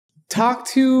talk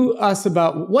to us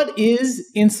about what is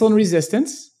insulin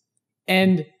resistance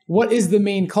and what is the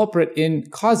main culprit in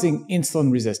causing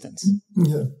insulin resistance?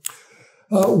 Yeah.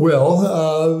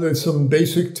 There's some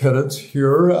basic tenets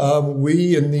here.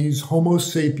 We in these Homo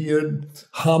sapien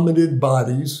hominid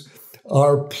bodies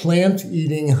are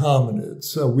plant-eating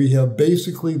hominids. We have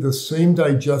basically the same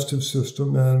digestive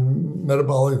system and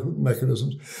metabolic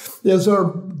mechanisms as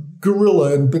our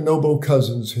gorilla and bonobo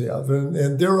cousins have.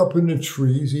 And they're up in the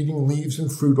trees eating leaves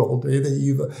and fruit all day. They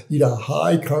eat a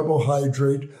high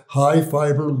carbohydrate, high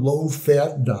fiber, low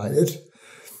fat diet.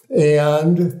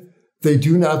 And they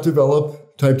do not develop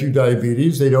type 2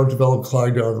 diabetes. They don't develop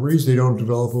clogged arteries. They don't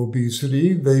develop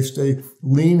obesity. They stay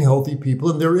lean, healthy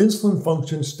people. And their insulin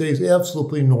function stays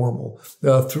absolutely normal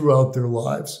throughout their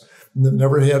lives.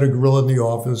 Never had a gorilla in the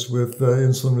office with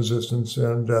insulin resistance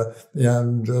and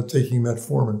taking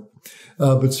metformin.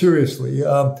 But seriously,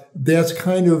 that's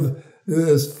kind of,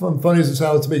 as funny as it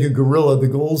sounds to make a gorilla the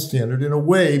gold standard, in a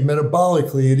way,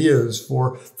 metabolically it is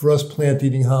for us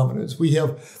plant-eating hominids.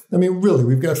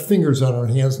 We've got fingers on our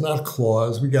hands, not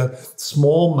claws. We got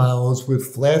small mouths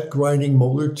with flat grinding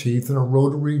molar teeth and a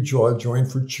rotary jaw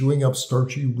joint for chewing up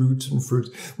starchy roots and fruits.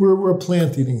 We're a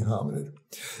plant-eating hominid.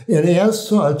 And as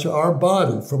such, our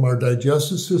body, from our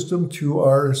digestive system to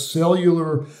our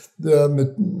cellular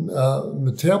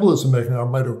metabolism mechanism, our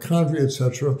mitochondria,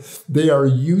 etc., they are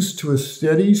used to a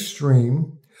steady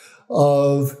stream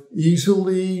of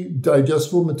easily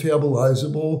digestible,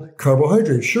 metabolizable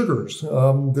carbohydrate sugars.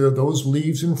 Those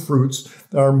leaves and fruits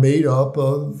are made up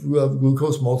of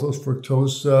glucose, maltose,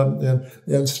 fructose,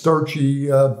 and starchy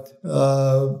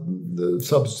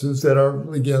substances that are,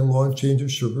 again, long chains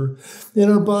of sugar. And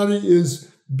our body is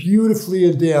beautifully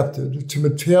adapted to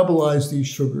metabolize these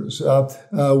sugars.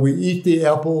 We eat the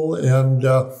apple and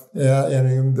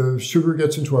the sugar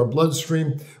gets into our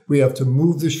bloodstream. We have to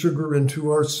move the sugar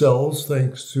into our cells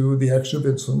thanks to the action of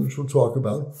insulin, which we'll talk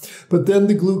about. But then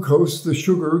the glucose, the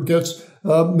sugar, gets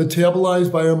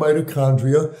metabolized by our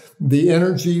mitochondria.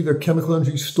 The chemical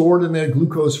energy stored in that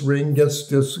glucose ring gets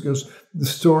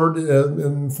stored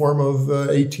in the form of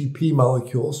ATP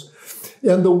molecules.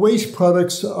 And the waste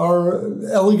products are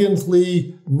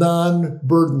elegantly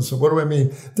non-burdensome. What do I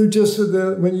mean? They're just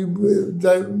when you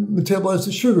metabolize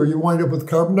the sugar, you wind up with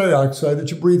carbon dioxide that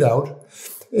you breathe out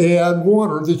and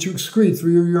water that you excrete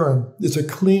through your urine. It's a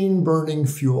clean burning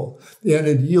fuel, and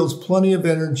it yields plenty of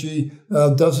energy,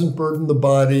 doesn't burden the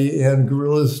body, and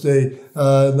gorillas stay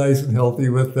nice and healthy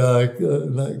with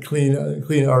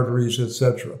clean arteries,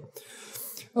 etc.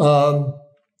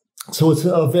 So it's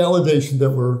a validation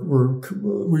that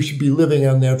we should be living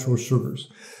on natural sugars.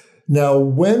 Now,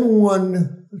 when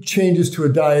one changes to a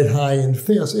diet high in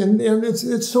fats, and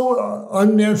it's so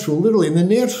unnatural, literally, in the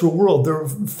natural world,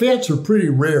 fats are pretty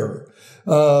rare.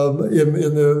 In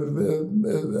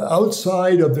the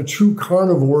outside of the true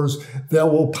carnivores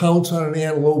that will pounce on an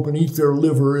antelope and eat their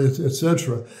liver,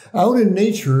 etc. Out in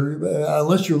nature,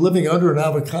 unless you're living under an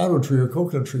avocado tree or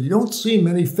coconut tree, you don't see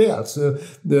many fats.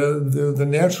 The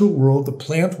natural world, the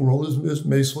plant world, is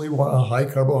basically a high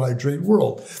carbohydrate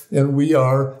world, and we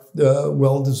are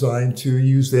well designed to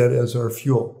use that as our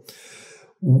fuel.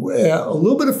 A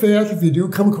little bit of fat, if you do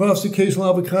come across the occasional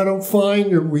avocado,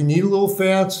 fine. We need a little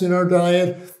fats in our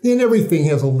diet. And everything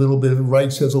has a little bit.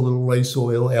 Rice has a little rice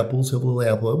oil. Apples have a little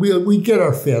apple oil. We get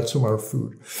our fats from our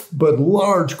food. But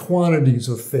large quantities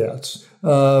of fats.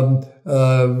 Again,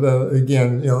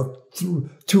 2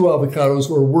 avocados,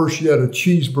 or worse yet, a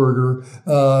cheeseburger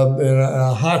and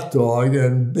a hot dog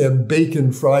and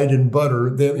bacon fried in butter.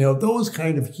 Those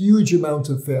kind of huge amounts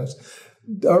of fats.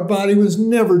 Our body was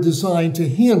never designed to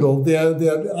handle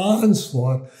that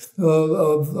onslaught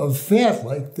of fat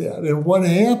like that. And what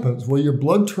happens? Well, your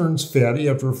blood turns fatty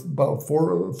after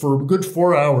for a good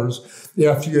 4 hours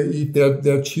after you eat that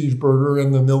cheeseburger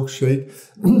and the milkshake.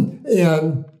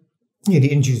 And it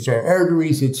injures our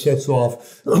arteries. It sets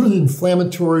off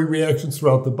inflammatory reactions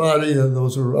throughout the body. And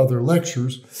those are other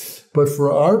lectures. But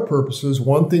for our purposes,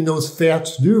 one thing those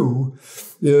fats do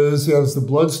is, as the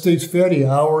blood stays fatty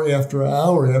hour after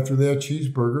that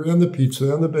cheeseburger and the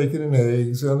pizza and the bacon and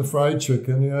eggs and the fried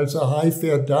chicken, it's a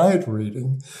high-fat diet we're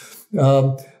eating.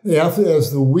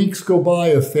 As the weeks go by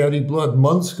of fatty blood,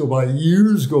 months go by,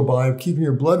 years go by of keeping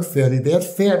your blood fatty, that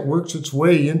fat works its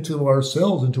way into our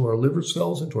cells, into our liver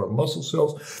cells, into our muscle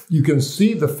cells. You can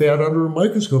see the fat under a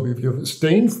microscope. If you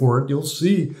stain for it, you'll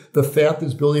see the fat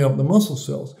that's building up in the muscle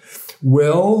cells.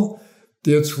 Well,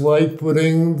 It's like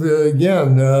putting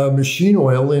machine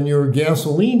oil in your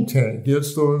gasoline tank.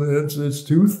 It's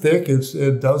too thick.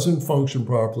 It doesn't function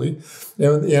properly,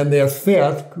 and that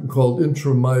fat called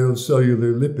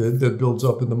intramyocellular lipid that builds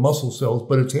up in the muscle cells,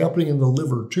 but it's happening in the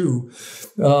liver too.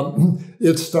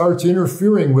 It starts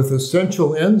interfering with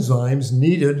essential enzymes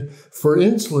needed for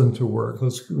insulin to work.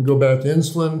 Let's go back to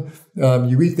insulin.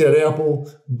 You eat that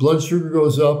apple, blood sugar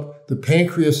goes up. The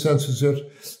pancreas senses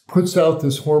it, puts out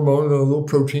this hormone, a little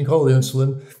protein called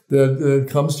insulin, that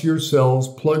comes to your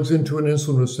cells, plugs into an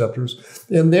insulin receptors,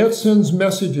 and that sends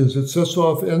messages. It sets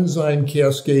off enzyme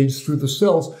cascades through the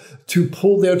cells to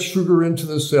pull that sugar into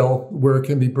the cell where it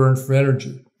can be burned for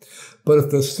energy. But if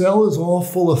the cell is all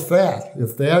full of fat,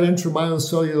 if that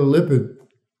intramyocellular lipid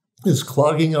is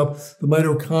clogging up the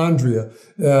mitochondria,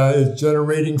 it's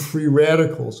generating free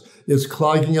radicals, it's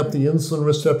clogging up the insulin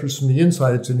receptors from the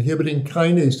inside, it's inhibiting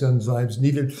kinase enzymes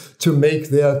needed to make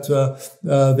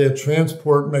that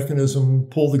transport mechanism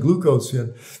pull the glucose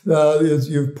in.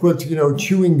 You've put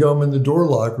chewing gum in the door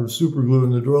lock or super glue in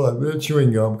the door lock,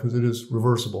 chewing gum because it is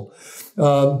reversible.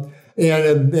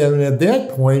 And at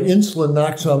that point, insulin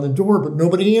knocks on the door, but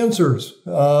nobody answers.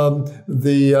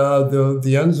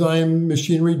 The enzyme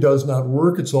machinery does not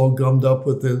work. It's all gummed up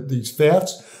with these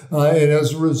fats, and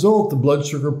as a result, the blood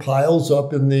sugar piles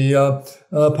up in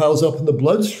the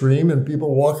bloodstream, and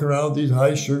people walk around with these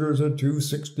high sugars at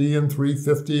 260 and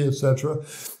 350, etc.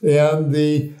 And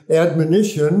the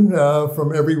admonition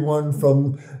from everyone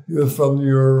from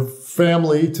your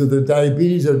family to the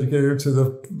diabetes educator to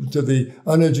the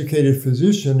uneducated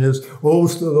physician is,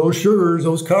 those sugars,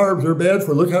 those carbs are bad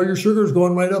for. Look how your sugar's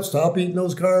going right up. Stop eating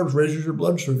those carbs, raises your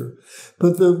blood sugar.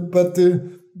 But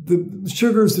the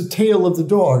sugar is the tail of the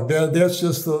dog. That's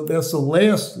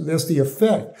the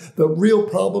effect. The real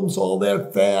problem's all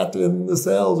that fat in the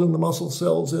cells, and the muscle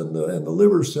cells, and the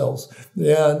liver cells,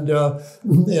 and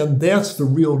that's the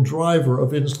real driver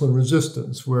of insulin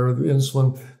resistance, where the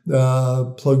insulin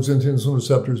plugs into insulin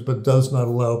receptors, but does not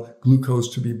allow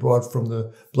glucose to be brought from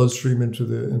the bloodstream into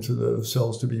the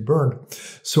cells to be burned.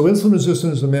 So insulin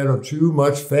resistance is a matter of too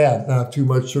much fat, not too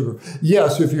much sugar.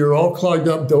 Yes, if you're all clogged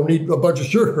up, don't eat a bunch of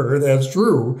sugar. That's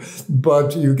true,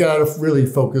 but you got to really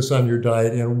focus on your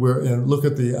diet and look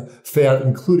at the fat,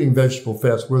 including vegetable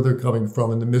fats, where they're coming from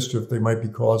and the mischief they might be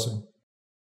causing.